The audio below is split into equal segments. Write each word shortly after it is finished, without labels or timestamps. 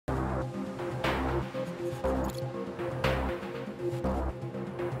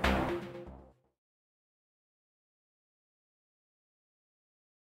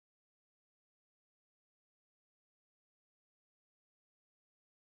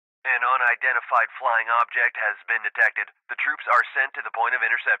An unidentified flying object has been detected. The troops are sent to the point of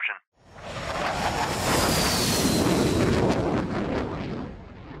interception.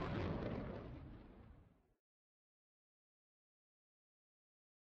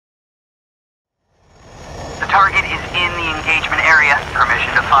 The target is in the engagement area.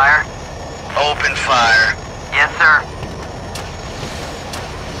 Permission to fire? Open fire. Yes, sir.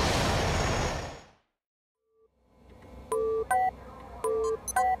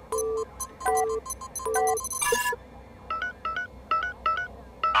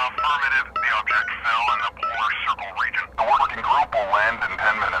 Affirmative. The object fell in the polar circle region. The working group will land in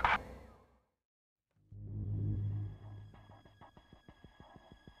 10 minutes.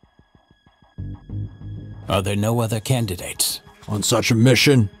 Are there no other candidates? On such a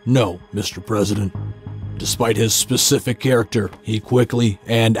mission, no, Mr. President. Despite his specific character, he quickly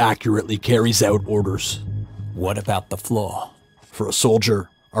and accurately carries out orders. What about the flaw? For a soldier,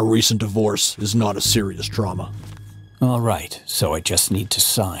 a recent divorce is not a serious trauma. All right, so I just need to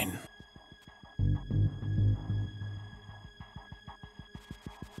sign.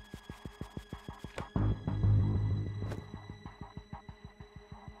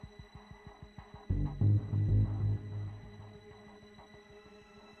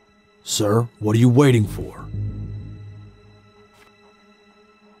 Sir, what are you waiting for?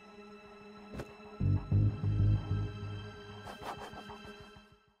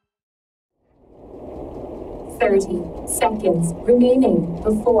 Seconds remaining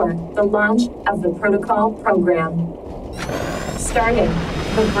before the launch of the protocol program. Starting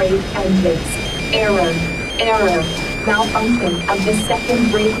the brake engines. Error. Malfunction of the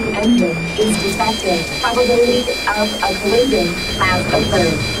second braking engine is detected. Probability of a collision has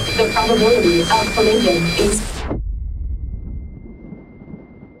occurred. The probability of collision is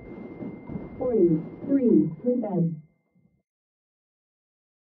 43%.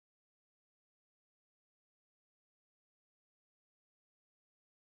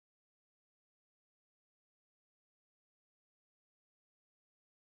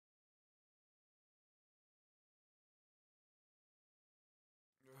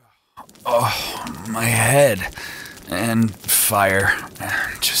 Oh, my head. And fire.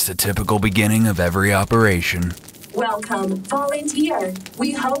 Just the typical beginning of every operation. Welcome, volunteer.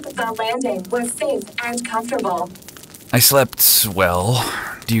 We hope the landing was safe and comfortable. I slept well.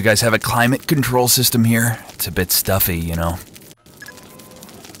 Do you guys have a climate control system here? It's a bit stuffy, you know.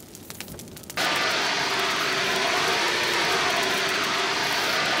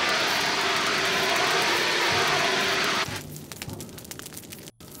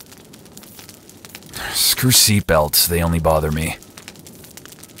 Screw seatbelts, they only bother me.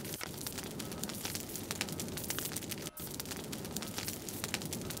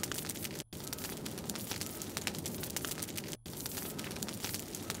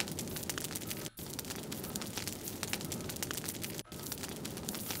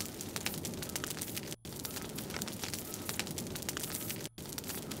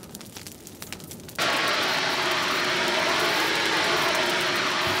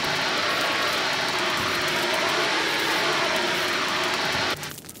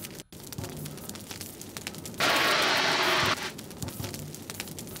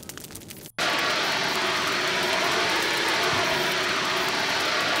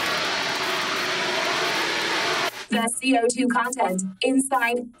 The CO2 content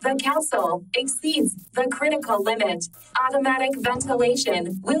inside the capsule exceeds the critical limit. Automatic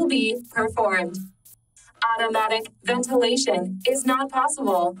ventilation will be performed. Automatic ventilation is not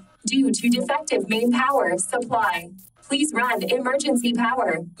possible due to defective main power supply. Please run emergency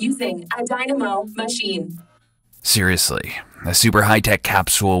power using a dynamo machine. Seriously, a super high-tech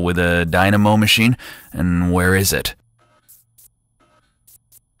capsule with a dynamo machine? And where is it?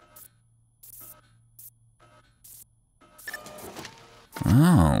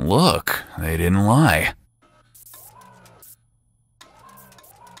 Oh, look, they didn't lie.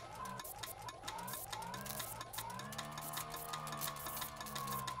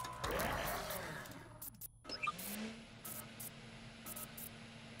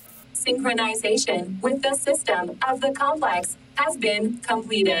 Synchronization with the system of the complex has been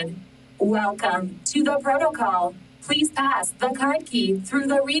completed. Welcome to the protocol. Please pass the card key through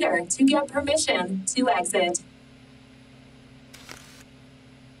the reader to get permission to exit.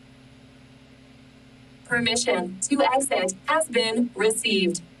 Permission to exit has been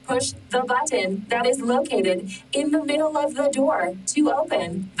received. Push the button that is located in the middle of the door to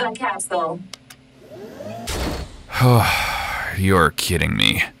open the capsule. You're kidding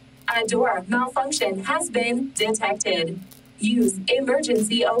me. A door malfunction has been detected. Use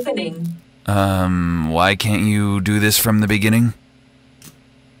emergency opening. Why can't you do this from the beginning?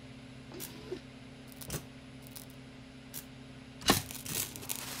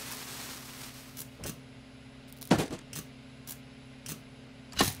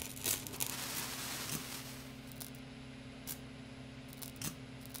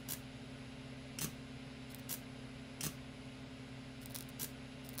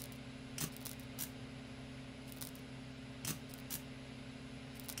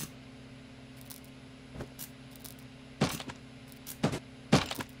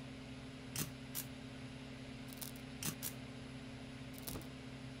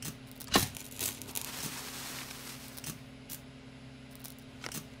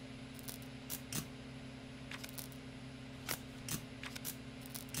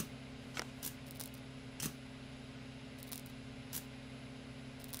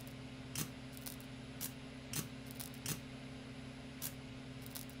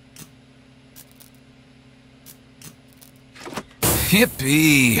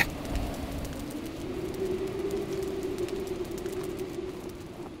 Yippee!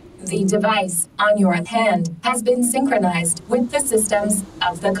 The device on your hand has been synchronized with the systems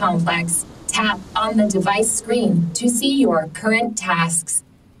of the complex. Tap on the device screen to see your current tasks.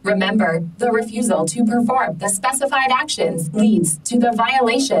 Remember, the refusal to perform the specified actions leads to the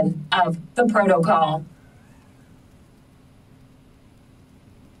violation of the protocol.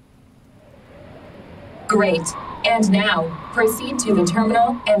 Great. And now, proceed to the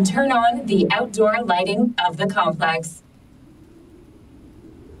terminal and turn on the outdoor lighting of the complex.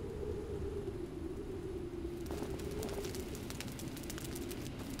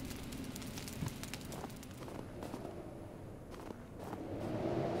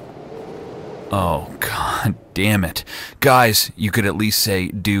 Oh, god damn it. Guys, you could at least say,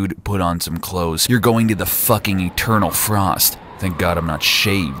 dude, put on some clothes. You're going to the fucking eternal frost. Thank god I'm not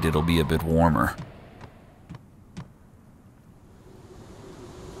shaved, it'll be a bit warmer.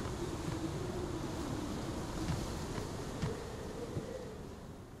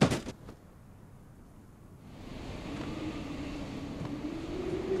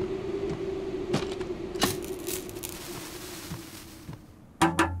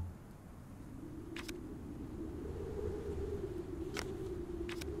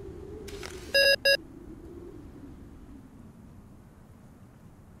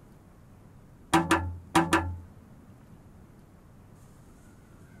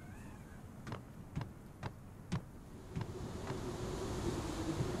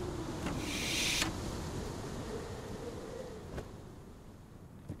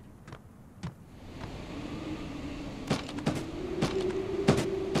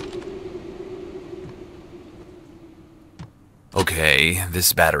 Okay,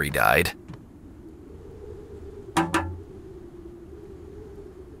 this battery died.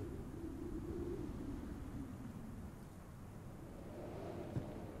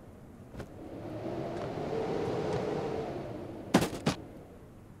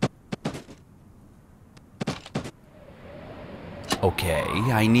 Okay,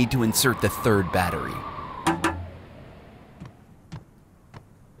 I need to insert the third battery.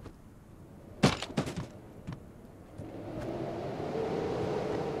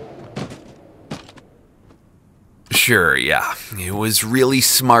 Sure, yeah. It was really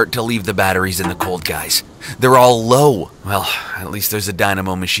smart to leave the batteries in the cold, guys. They're all low. Well, at least there's a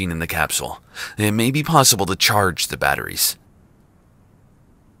dynamo machine in the capsule. It may be possible to charge the batteries.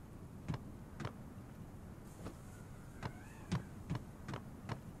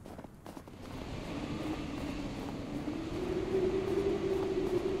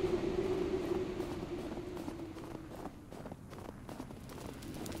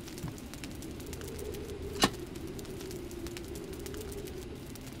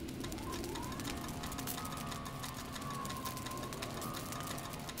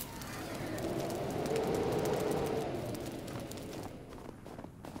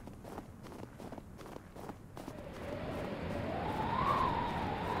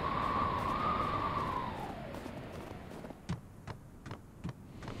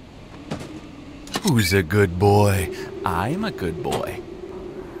 Who's a good boy? I'm a good boy.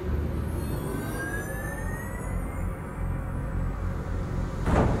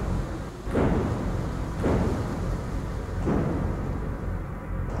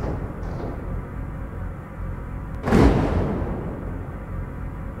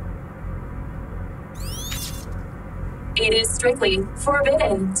 It is strictly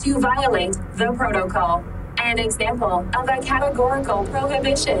forbidden to violate the protocol. An example of a categorical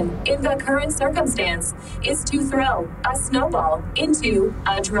prohibition in the current circumstance is to throw a snowball into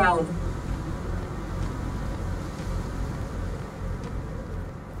a drone.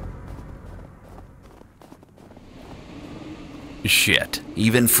 Shit.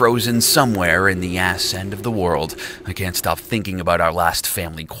 Even frozen somewhere in the ass end of the world, I can't stop thinking about our last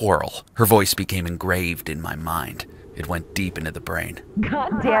family quarrel. Her voice became engraved in my mind. It went deep into the brain.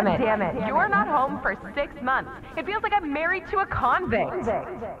 God damn it. You're not home for 6 months. It feels like I'm married to a convict.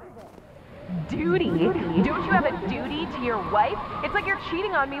 Duty? Don't you have a duty to your wife? It's like you're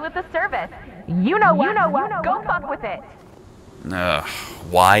cheating on me with the service. You know what? Go fuck with it.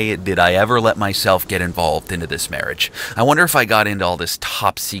 Why did I ever let myself get involved into this marriage? I wonder if I got into all this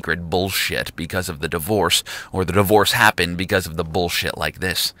top secret bullshit because of the divorce, or the divorce happened because of the bullshit like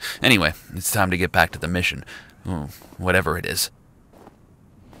this. Anyway, it's time to get back to the mission. Whatever it is.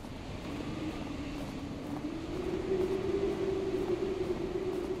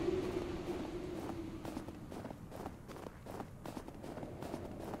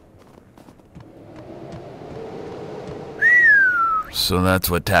 So that's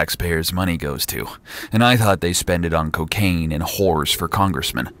what taxpayers' money goes to. And I thought they spend it on cocaine and whores for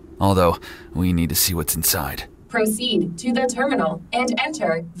congressmen. Although, we need to see what's inside. Proceed to the terminal and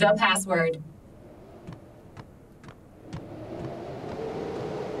enter the password.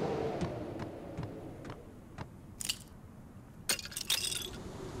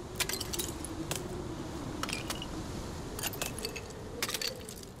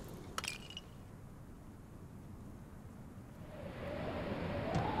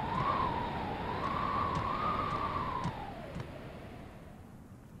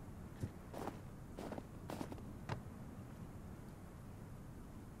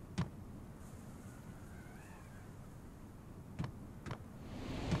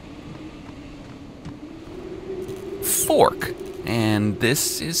 Fork. And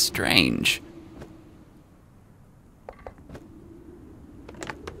this is strange.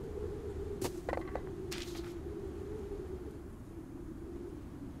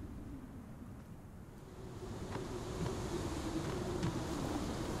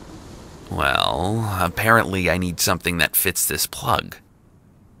 Well, apparently I need something that fits this plug.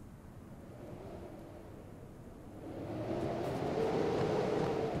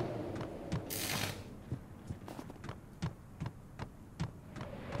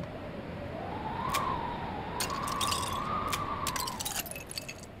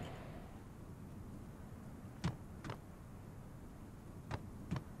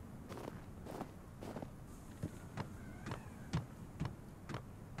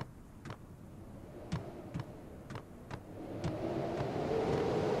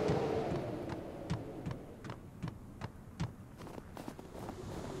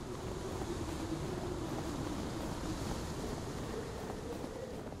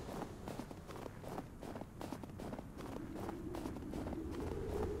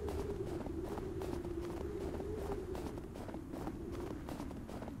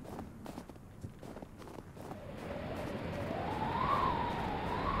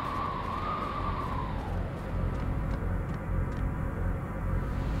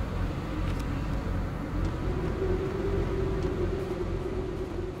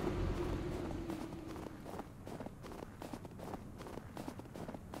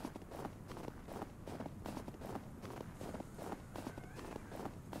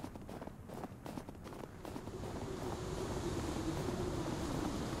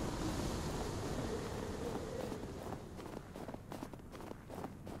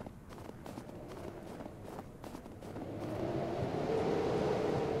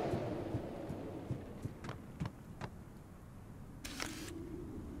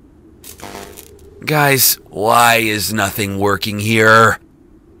 Guys, why is nothing working here?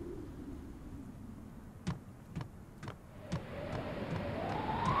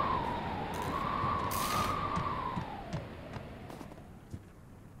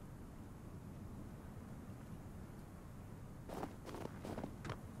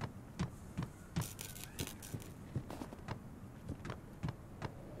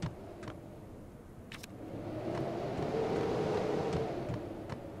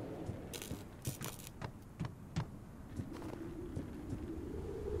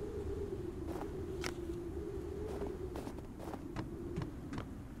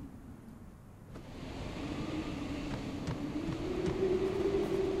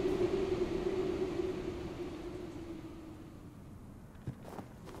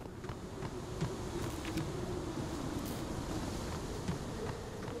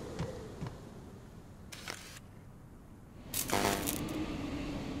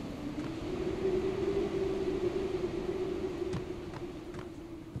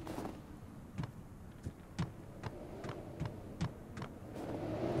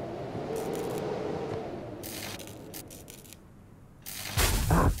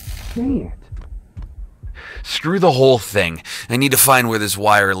 Dang it. Screw the whole thing. I need to find where this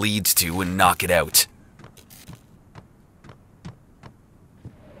wire leads to and knock it out.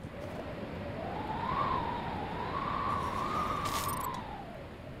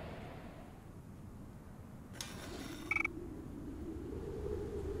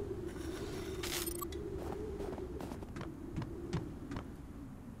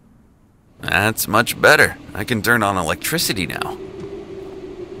 That's much better. I can turn on electricity now.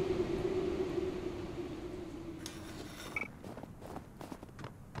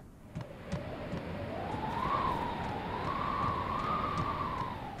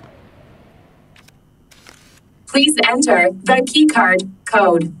 Please enter the keycard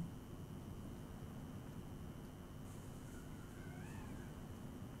code.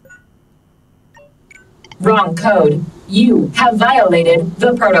 Wrong code. You have violated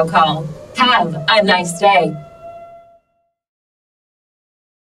the protocol. Have a nice day.